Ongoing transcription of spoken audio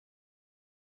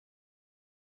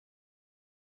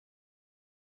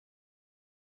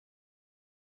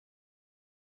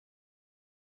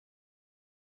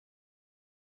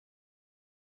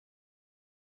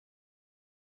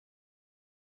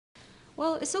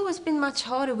Well, it's always been much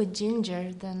harder with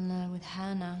Ginger than with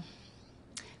Hannah.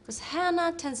 Because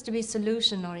Hannah tends to be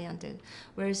solution-oriented,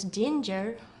 whereas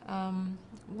Ginger,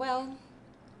 well,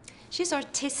 she's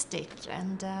artistic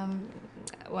and,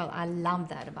 well, I love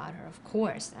that about her, of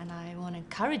course, and I want to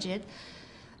encourage it.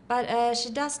 But she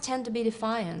does tend to be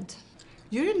defiant.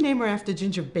 You didn't name her after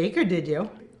Ginger Baker, did you?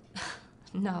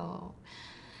 No.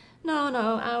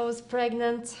 No, I was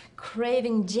pregnant,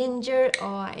 craving ginger.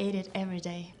 Oh, I ate it every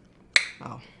day.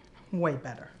 Oh, way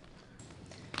better.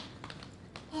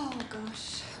 Oh,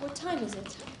 gosh. What time is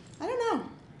it? I don't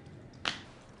know.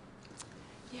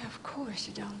 Yeah, of course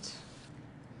you don't.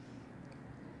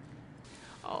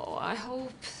 Oh, I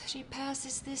hope she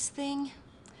passes this thing.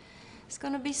 It's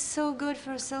gonna be so good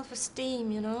for her self-esteem,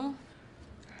 you know?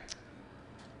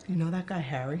 You know that guy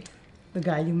Harry? The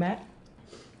guy you met?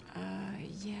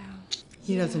 Yeah.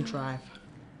 He doesn't drive.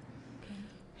 Okay.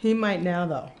 He might now,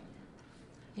 though.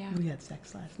 Yeah. We had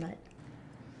sex last night.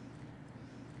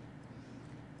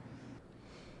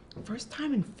 First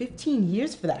time in 15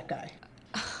 years for that guy.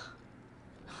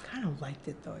 Kind of liked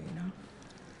it, though, you know?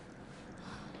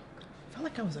 Felt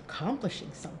like I was accomplishing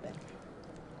something.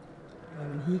 But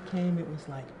when he came, it was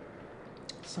like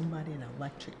somebody in an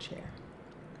electric chair.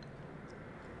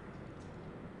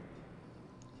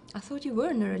 I thought you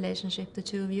were in a relationship, the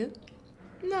two of you.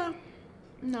 No.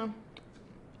 I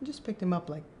just picked him up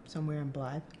like somewhere in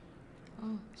Blythe.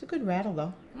 Oh. It's a good rattle,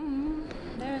 though.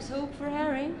 There's hope for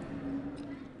Harry.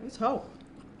 There's hope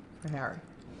for Harry.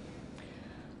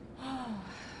 Oh.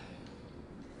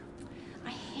 I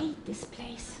hate this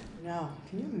place. No.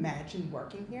 Can you imagine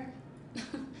working here?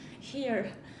 Here.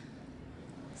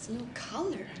 It's no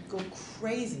color. I'd go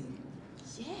crazy.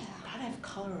 Yeah. Gotta have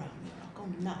color around here. I'll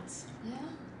go nuts. Yeah?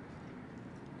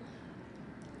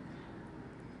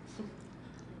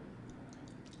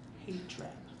 Hate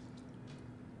trap.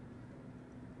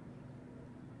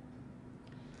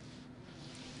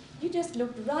 You just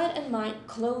looked right at my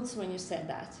clothes when you said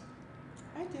that.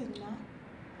 I did not.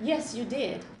 Yes, you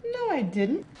did. No, I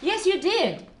didn't. Yes, you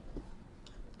did.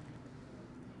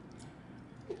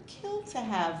 I'd kill to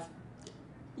have.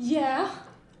 Yeah.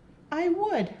 I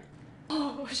would.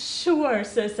 Oh, sure,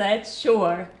 Suzette,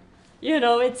 sure. You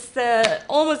know, it's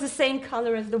almost the same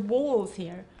color as the walls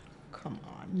here. Come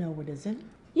on. No, it isn't.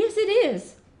 Yes, it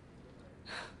is.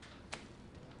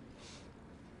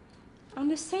 I'm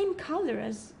the same color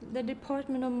as the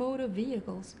Department of Motor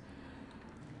Vehicles.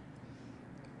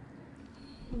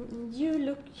 You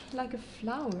look like a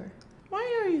flower.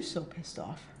 Why are you so pissed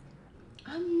off?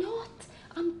 I'm not.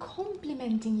 I'm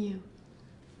complimenting you.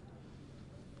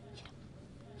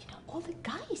 You know, all the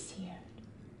guys here,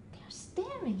 they're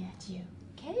staring at you,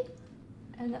 okay?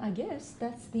 And I guess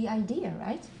that's the idea,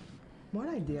 right? What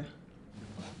idea?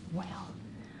 Well,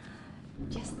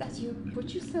 just that you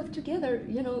put yourself together,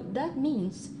 you know, that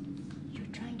means you're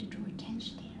trying to draw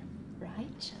attention here,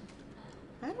 right?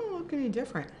 I don't look any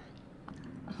different.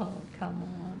 Oh, come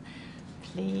on,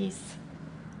 please.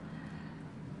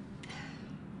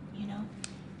 You know,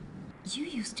 you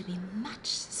used to be much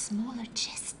smaller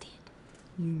chested.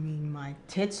 You mean my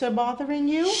tits are bothering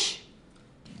you? Shh!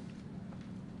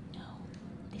 No,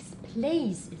 this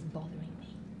place is bothering me.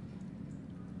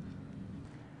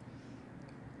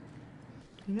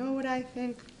 You know what I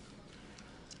think?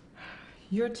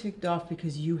 You're ticked off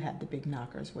because you had the big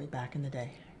knockers way back in the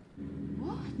day.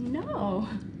 What? No.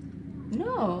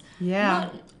 No. Yeah.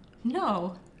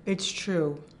 No. It's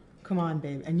true. Come on,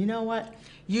 babe. And you know what?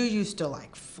 You used to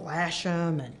like flash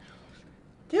them and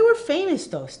they were famous,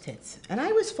 those tits. And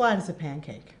I was flat as a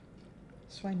pancake.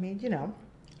 So I made, you know,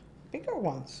 bigger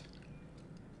ones.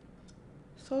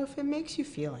 So if it makes you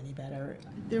feel any better,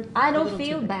 they're I don't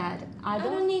feel bad. I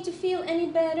don't need to feel any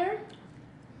better.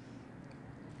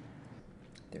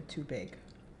 They're too big.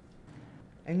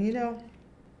 And you know,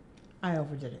 I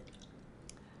overdid it.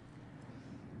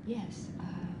 Yes,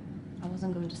 I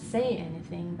wasn't going to say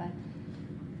anything, but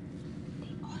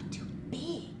they are too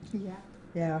big. Yeah.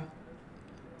 Yeah.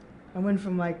 I went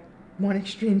from like one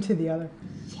extreme to the other.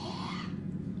 Yeah.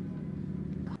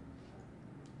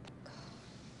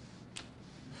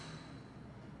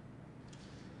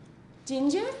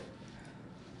 Ginger?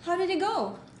 How did it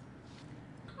go?